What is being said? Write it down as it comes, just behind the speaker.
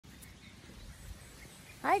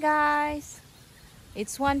Hi guys,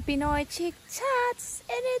 it's one Pinoy Chick Chats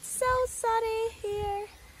and it's so sunny here.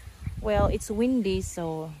 Well, it's windy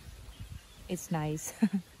so it's nice.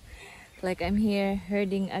 Like I'm here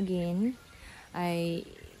herding again. I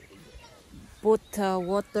put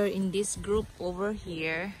water in this group over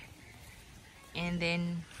here and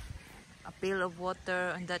then a pail of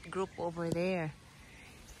water on that group over there.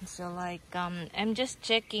 So like I'm just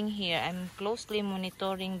checking here. I'm closely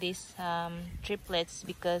monitoring these triplets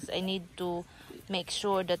because I need to make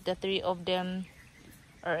sure that the three of them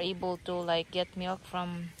are able to like get milk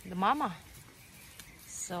from the mama.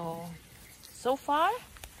 So far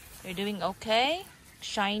they're doing okay,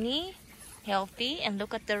 shiny, healthy, and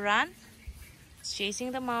look at the run. It's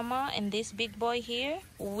chasing the mama and this big boy here,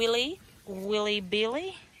 Willie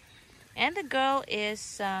Billy, and the girl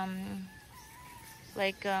is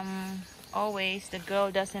like always the girl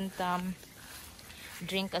doesn't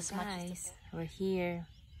drink as much. Guys, we're here.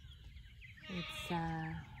 It's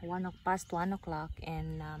past 1 o'clock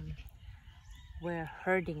and we're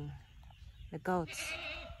herding the goats,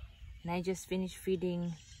 and I just finished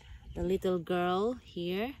feeding the little girl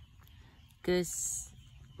here because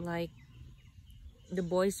like the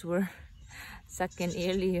boys were sucking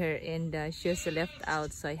earlier and she was left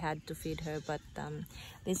out, so I had to feed her. But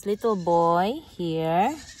this little boy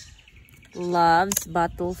here loves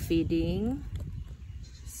bottle feeding,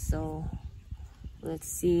 so let's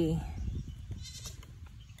see.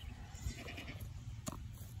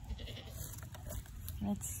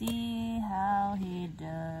 Let's see how he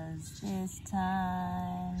does this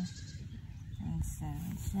time.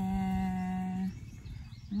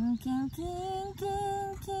 King, king, king,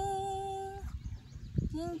 king, king.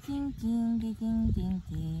 King, king, king, king, king, king,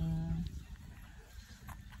 king.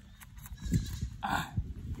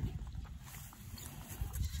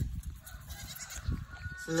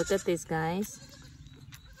 So look at this, guys.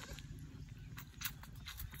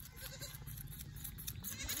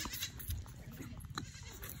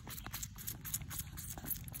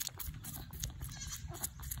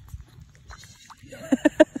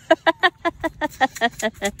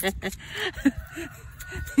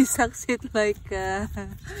 He sucks it like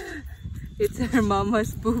it's her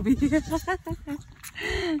mama's booby.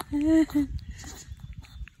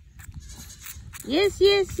 Yes,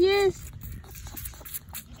 yes, yes.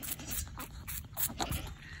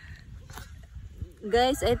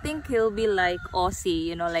 Guys, I think he'll be like Aussie,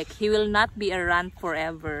 you know, like he will not be around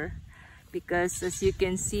forever because as you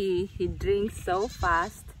can see, he drinks so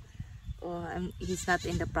fast. Oh, he's not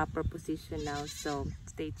in the proper position now, so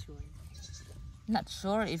stay tuned. Not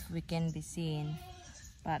sure if we can be seen,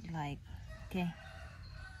 but like, okay.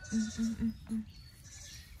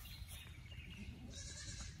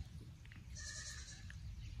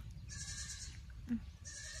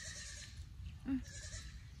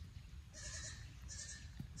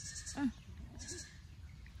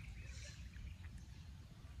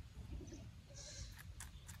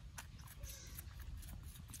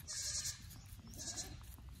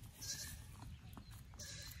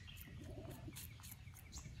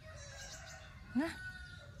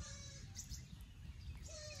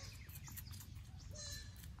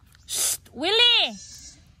 Shh, Willie!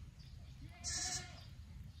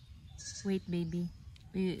 Wait, baby.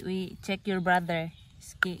 We check your brother.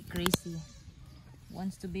 He's crazy.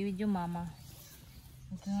 Wants to be with you, mama.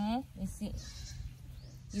 Okay?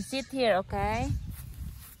 You sit here, okay?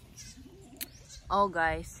 Oh,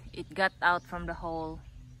 guys, it got out from the hole.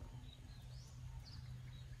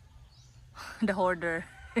 The hoarder.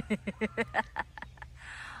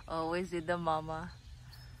 Always with the mama.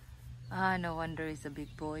 Ah, no wonder he's a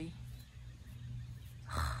big boy.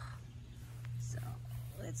 So,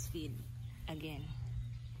 let's feed again.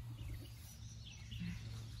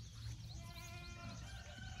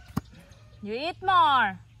 You eat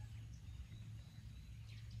more.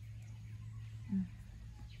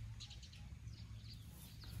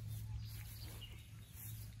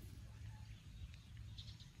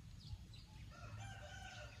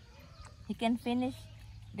 You can finish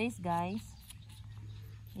this, guys.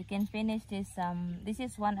 You can finish this. This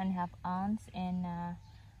is 1.5 ounce, and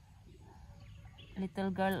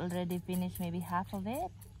little girl already finished maybe half of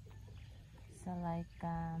it. So like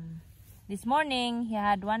this morning he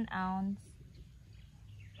had 1 ounce,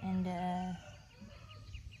 and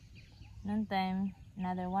noontime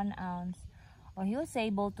another 1 ounce. Or he was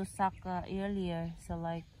able to suck earlier. So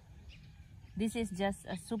like this is just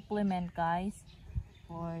a supplement, guys,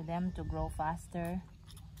 for them to grow faster.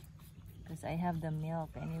 Because I have the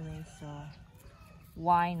milk anyway, so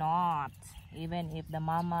why not? Even if the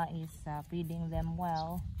mama is feeding them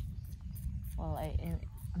well. Well,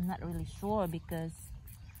 I'm not really sure because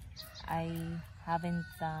I haven't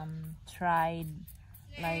tried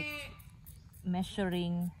like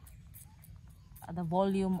measuring the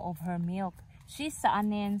volume of her milk. She's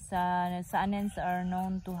Saanens. Saanens are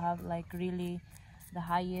known to have like really the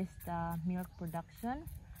highest milk production.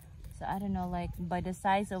 So I don't know, like by the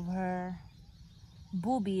size of her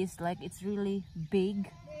boobies, like it's really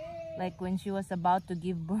big. Like when she was about to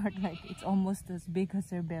give birth, like it's almost as big as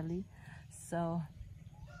her belly. So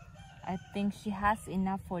I think she has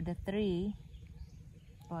enough for the 3.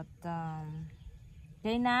 But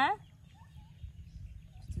okay na?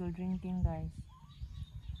 Still drinking, guys.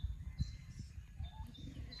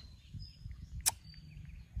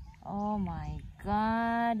 Oh my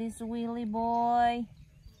god, this Willy boy.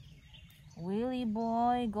 Willy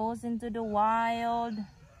boy goes into the wild.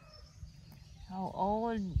 How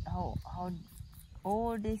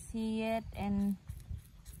old is he yet? And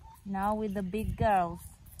now with the big girls.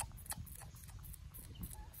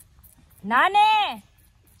 Nanny!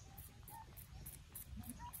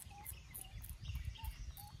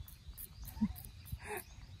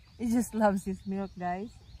 He just loves his milk, guys.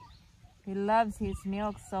 He loves his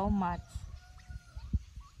milk so much.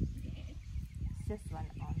 It's just 1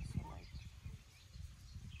 ounce,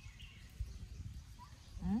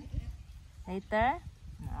 right? Later?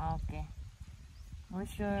 Okay.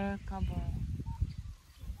 Where's your cover?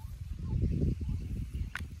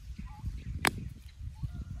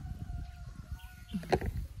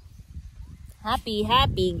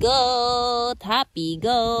 Happy goat, happy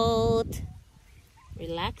goat.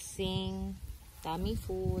 Relaxing, tummy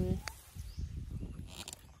full.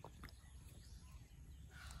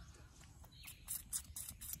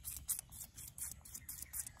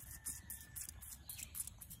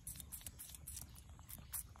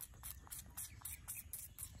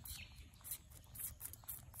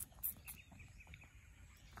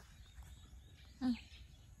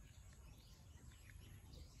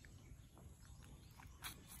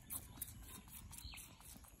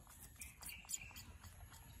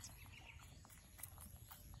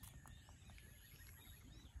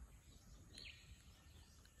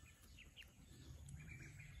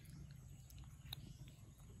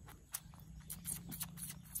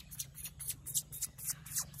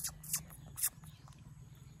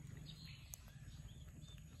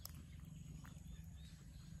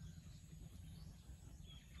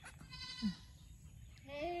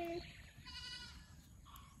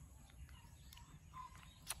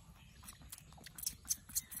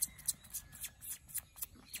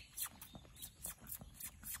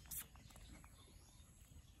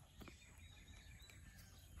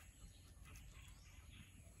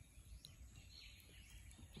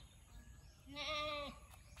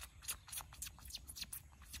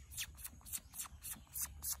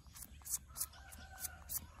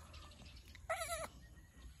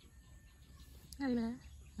 Hello.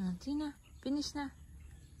 Tina, finish na.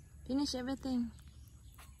 Finish everything.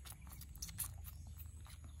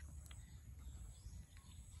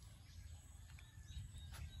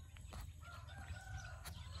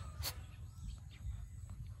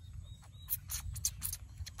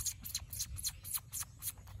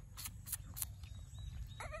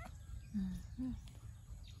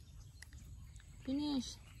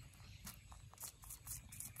 Finish.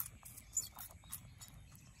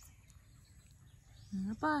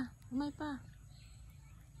 Ano pa? Umay pa.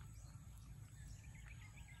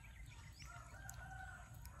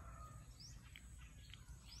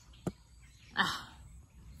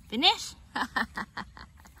 Finish?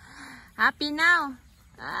 Happy now?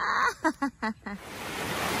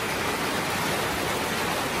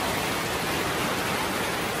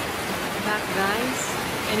 Back, guys,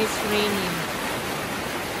 and it's raining.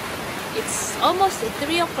 It's almost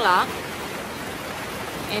 3 o'clock.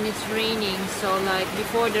 And it's raining, so like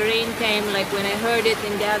before the rain came, like when I heard it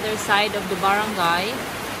in the other side of the barangay,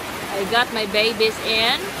 I got my babies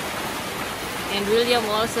in, and William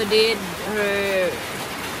also did her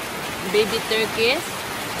baby turkeys,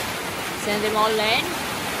 send them all in,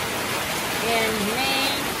 and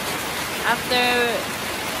then after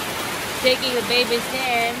taking the babies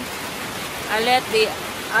in, I let the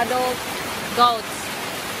adult goats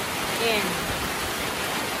in.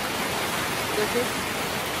 This is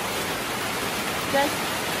just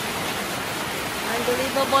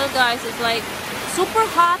unbelievable, guys. It's like super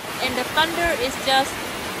hot and the thunder is just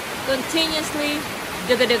continuously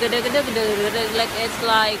like it's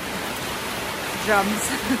like drums.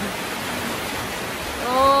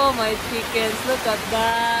 Oh, my chickens, look at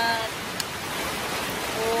that.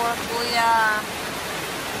 Poor kuya.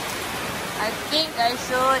 I think I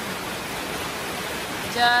should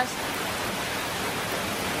just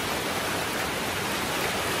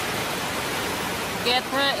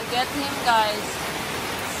get him, guys.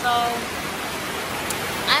 So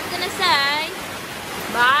I'm gonna say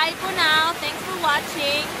bye for now. Thanks for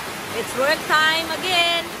watching. It's work time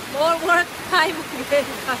again. More work time again,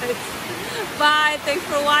 guys. Bye. Thanks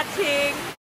for watching.